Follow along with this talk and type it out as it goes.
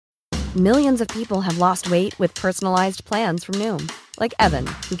Millions of people have lost weight with personalized plans from Noom. Like Evan,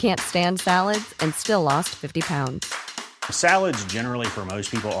 who can't stand salads and still lost 50 pounds. Salads generally for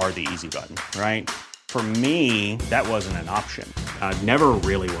most people are the easy button, right? For me, that wasn't an option. I never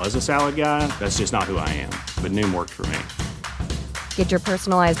really was a salad guy. That's just not who I am. But Noom worked for me. Get your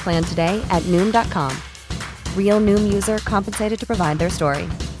personalized plan today at Noom.com. Real Noom user compensated to provide their story.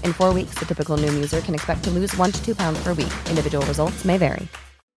 In 4 weeks, the typical Noom user can expect to lose 1 to 2 pounds per week. Individual results may vary.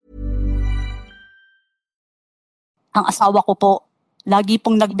 Ang asawa ko po, lagi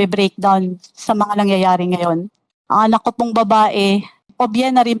pong nagbe-breakdown sa mga nangyayari ngayon. Ang anak ko pong babae,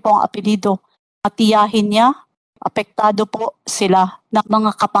 Obiena rin po ang apelido. At tiyahin niya, apektado po sila ng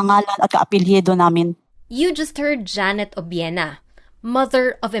mga kapangalan at kaapelyido namin. You just heard Janet Obiena,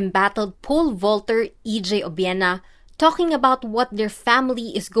 mother of embattled pole vaulter EJ Obiena, talking about what their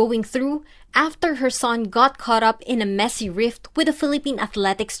family is going through after her son got caught up in a messy rift with the Philippine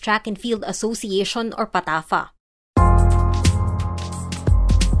Athletics Track and Field Association or PATAFA.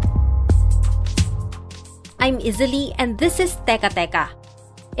 I'm Izzy and this is Teka Teka.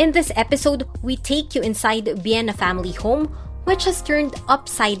 In this episode, we take you inside Obiena family home, which has turned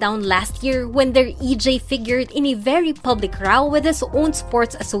upside down last year when their EJ figured in a very public row with his own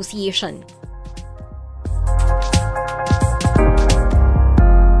sports association.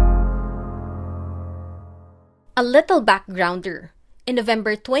 A little backgrounder. In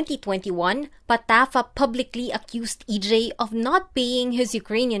November 2021, PATAFA publicly accused EJ of not paying his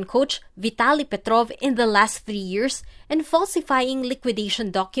Ukrainian coach Vitaly Petrov in the last 3 years and falsifying liquidation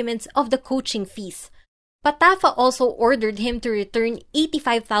documents of the coaching fees. PATAFA also ordered him to return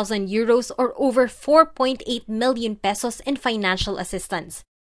 85,000 euros or over 4.8 million pesos in financial assistance.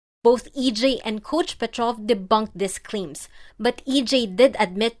 Both EJ and Coach Petrov debunked these claims, but EJ did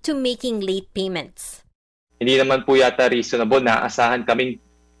admit to making late payments. Hindi naman po yata reasonable na asahan kaming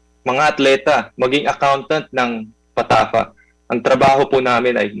mga atleta, maging accountant ng PATAFA. Ang trabaho po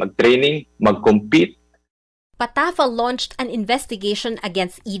namin ay mag-training, mag-compete. PATAFA launched an investigation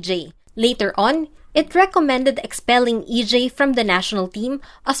against EJ. Later on, it recommended expelling EJ from the national team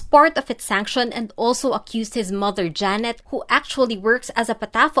as part of its sanction and also accused his mother Janet, who actually works as a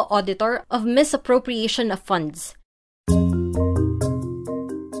PATAFA auditor, of misappropriation of funds.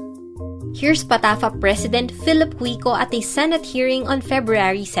 Here's PATAFA President Philip Huico at a Senate hearing on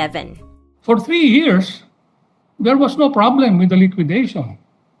February 7. For 3 years, there was no problem with the liquidation.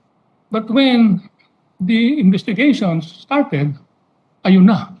 But when the investigations started, ayun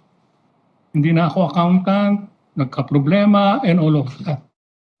na. Hindi na ako accountant, nagka-problema, and all of that.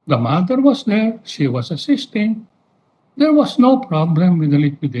 The mother was there, she was assisting. There was no problem with the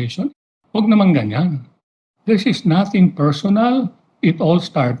liquidation. Huwag naman ganyan. This is nothing personal. It all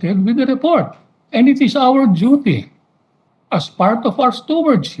started with the report. And it is our duty as part of our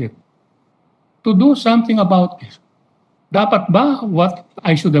stewardship to do something about this. Dapat ba what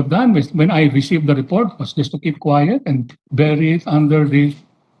I should have done when I received the report was just to keep quiet and bury it under the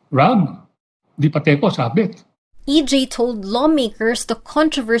rug? Di pati ko sabit. EJ told lawmakers the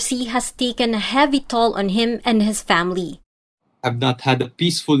controversy has taken a heavy toll on him and his family. I've not had a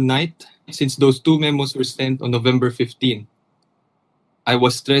peaceful night since those 2 memos were sent on November 15. I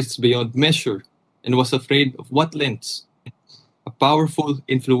was stressed beyond measure and was afraid of what lengths a powerful,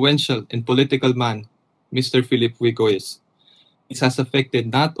 influential, and political man Mr. Philip Huico is. This has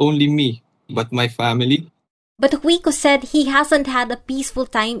affected not only me, but my family. But Huico said he hasn't had a peaceful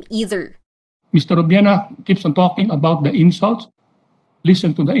time either. Mr. Obiena keeps on talking about the insults.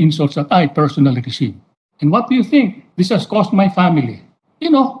 Listen to the insults that I personally received. And what do you think? This has cost my family. You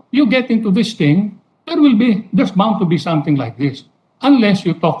know, you get into this thing, there's bound to be something like this. Unless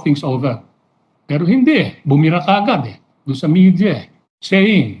you talk things over. Pero hindi bumira ka agad doon sa media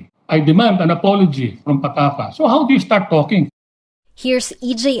saying, I demand an apology from PATAFA. So how do you start talking? Here's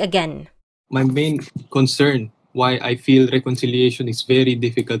EJ again. My main concern why I feel reconciliation is very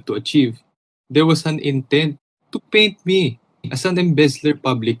difficult to achieve. There was an intent to paint me as an embezzler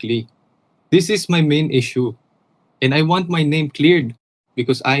publicly. This is my main issue. And I want my name cleared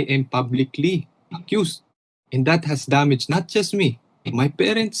because I am publicly accused. And that has damaged not just me, my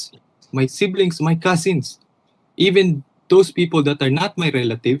parents, my siblings, my cousins. Even those people that are not my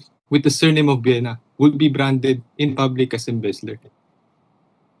relative with the surname of Obiena will be branded in public as embezzler.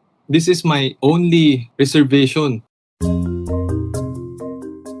 This is my only reservation.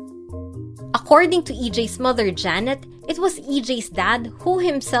 According to EJ's mother Janet, it was EJ's dad, who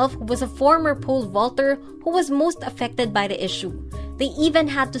himself was a former pole vaulter, who was most affected by the issue. They even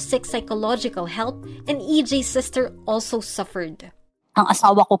had to seek psychological help, and EJ's sister also suffered. Ang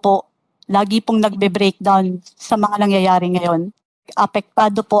asawa ko po, lagi pong nagbe-breakdown sa mga nangyayari ngayon.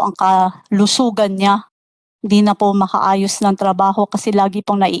 Apektado po ang kalusugan niya. Hindi na po makaayos ng trabaho kasi lagi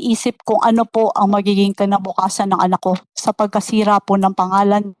pong naiisip kung ano po ang magiging kinabukasan ng anak ko sa pagkasira po ng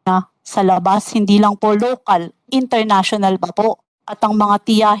pangalan niya sa labas, hindi lang po local, international pa po. At ang mga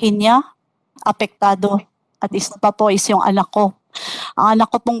tiyahin niya, apektado. At isa pa po is yung anak ko. Ang anak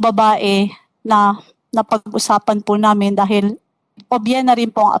ko pong babae na napag-usapan po namin dahil Obie na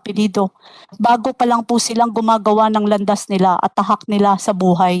rin po ang apelido. Bago pa lang po silang gumagawa ng landas nila at tahak nila sa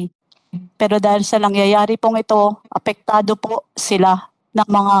buhay. Pero dahil sa nangyayari pong ito, apektado po sila ng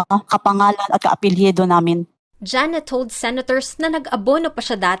mga kapangalan at kaapelyido namin. Janet told senators na nag-abono pa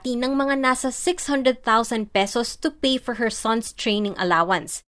siya dati ng mga nasa 600,000 pesos to pay for her son's training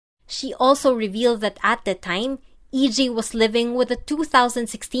allowance. She also revealed that at the time, EJ was living with the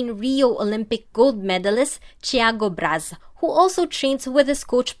 2016 Rio Olympic gold medalist Thiago Braz, who also trains with his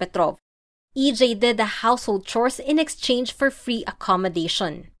coach Petrov. EJ did the household chores in exchange for free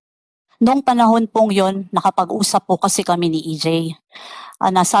accommodation. Noong panahon pong yon, nakapag-usap po kasi kami ni EJ.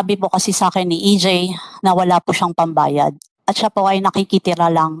 Nasabi po kasi sa akin ni EJ na wala po siyang pambayad. At siya po ay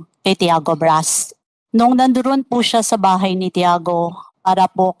nakikitira lang kay Thiago Braz. Noong nandoon po siya sa bahay ni Thiago, para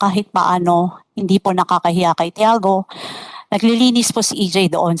po kahit paano, hindi po nakakahiya kay Thiago, naglilinis po si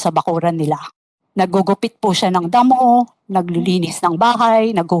EJ doon sa bakuran nila. Nagugupit po siya ng damo, naglilinis ng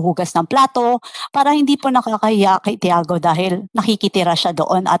bahay, naghuhugas ng plato, para hindi po nakakahiya kay Thiago dahil nakikitira siya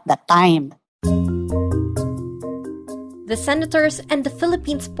doon at that time. The senators and the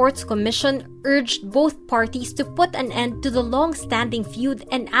Philippine Sports Commission urged both parties to put an end to the long-standing feud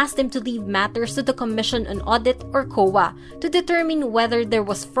and asked them to leave matters to the Commission on Audit or COA to determine whether there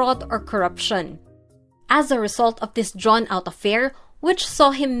was fraud or corruption. As a result of this drawn-out affair, which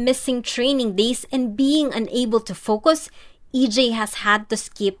saw him missing training days and being unable to focus, EJ has had to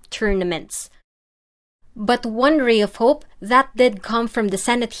skip tournaments. But one ray of hope that did come from the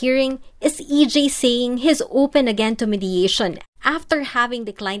Senate hearing is EJ saying he's open again to mediation after having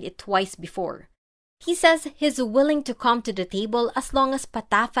declined it twice before. He says he's willing to come to the table as long as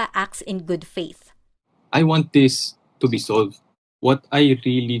Patafa acts in good faith. I want this to be solved. What I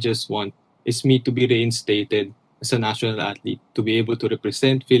really just want is me to be reinstated as a national athlete, to be able to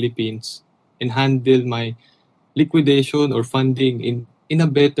represent Philippines and handle my liquidation or funding in a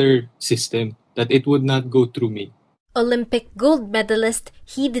better system, that it would not go through me. Olympic gold medalist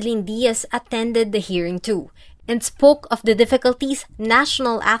Hidilyn Diaz attended the hearing too and spoke of the difficulties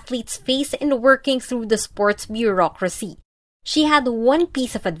national athletes face in working through the sports bureaucracy. She had one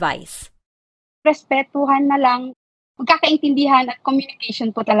piece of advice. Respetuhan na lang, magkakaintindihan at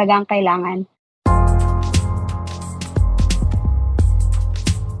communication po talaga ang kailangan.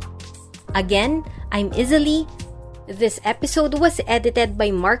 Again, I'm Izzy. This episode was edited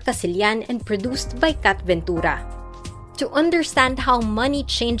by Mark Casillan and produced by Kat Ventura. To understand how money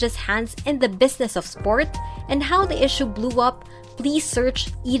changes hands in the business of sport and how the issue blew up, please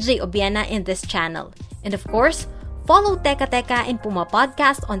search EJ Obiena in this channel. And of course, follow Teka Teka and Puma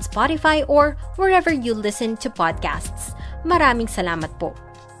Podcast on Spotify or wherever you listen to podcasts. Maraming salamat po.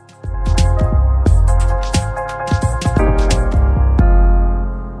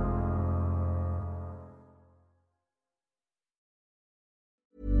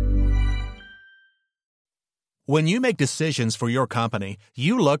 When you make decisions for your company,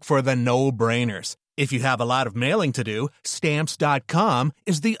 you look for the no-brainers. If you have a lot of mailing to do, Stamps.com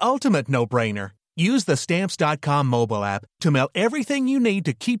is the ultimate no-brainer. Use the Stamps.com mobile app to mail everything you need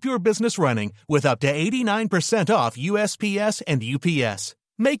to keep your business running with up to 89% off USPS and UPS.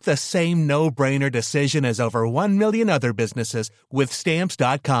 Make the same no-brainer decision as over 1 million other businesses with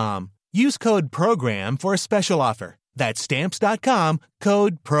Stamps.com. Use code PROGRAM for a special offer. That's Stamps.com,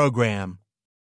 code PROGRAM.